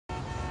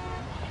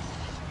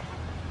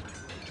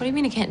do you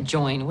mean you can't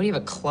join? What do you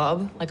have, a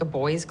club? Like a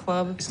boys'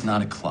 club? It's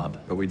not a club.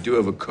 But we do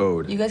have a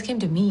code. You guys came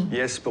to me.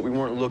 Yes, but we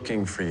weren't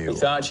looking for you. We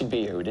thought she'd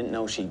be here. We didn't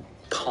know she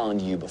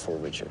conned you before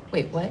Richard.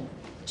 Wait, what?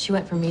 She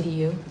went from me to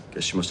you?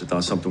 Guess she must have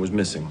thought something was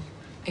missing.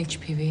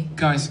 HPV?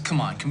 Guys,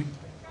 come on. Can we...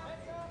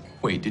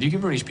 Wait, did you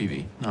give her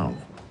HPV? No.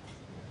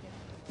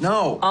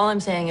 No! All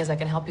I'm saying is I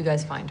can help you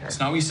guys find her. That's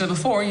not what you said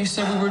before. You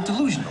said we were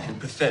delusional. And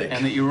pathetic.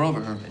 And that you were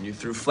over her. And you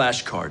threw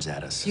flashcards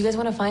at us. Do you guys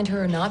want to find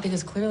her or not?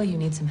 Because clearly you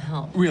need some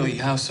help. Really?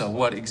 How so?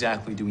 What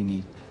exactly do we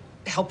need?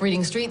 Help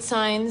reading street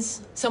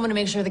signs. Someone to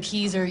make sure the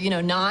keys are,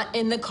 not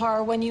in the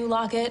car when you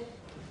lock it.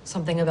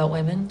 Something about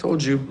women.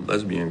 Told you,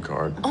 lesbian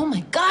card. Oh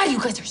my God, you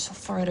guys are so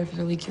far out of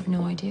your league, you have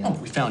no idea. Oh,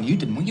 we found you,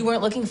 didn't we? You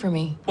weren't looking for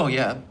me. Well,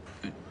 yeah.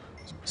 But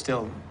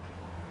still.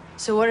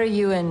 So what are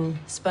you and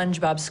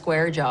SpongeBob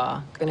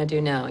Squarejaw gonna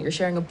do now? You're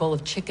sharing a bowl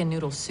of chicken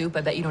noodle soup.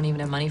 I bet you don't even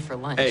have money for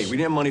lunch. Hey, we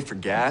didn't have money for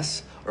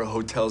gas or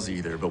hotels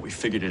either, but we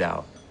figured it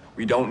out.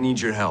 We don't need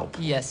your help.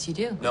 Yes, you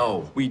do.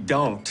 No, we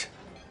don't.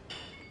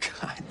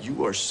 God,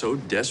 you are so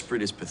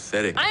desperate, it's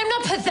pathetic. I am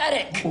not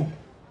pathetic! Whoa.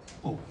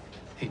 Whoa.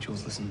 Hey,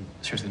 Jules, listen.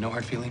 Seriously, no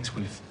hard feelings.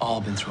 We've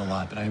all been through a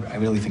lot, but I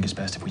really think it's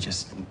best if we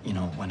just,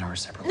 went our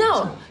separate ways.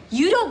 No,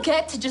 you don't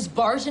get to just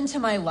barge into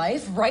my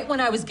life right when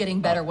I was getting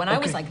better, when I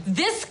was like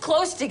this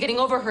close to getting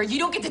over her. You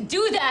don't get to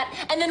do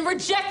that and then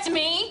reject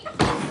me.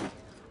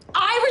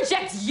 I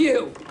reject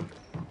you.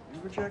 You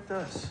reject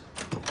us.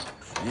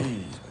 Jeez,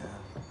 man.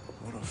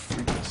 What a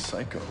freaking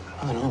psycho.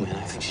 I don't know, man.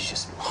 I think she's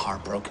just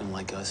heartbroken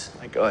like us.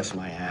 Like us,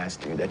 my ass,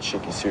 dude. That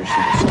chick is seriously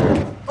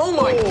disturbing. Oh,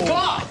 my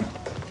God!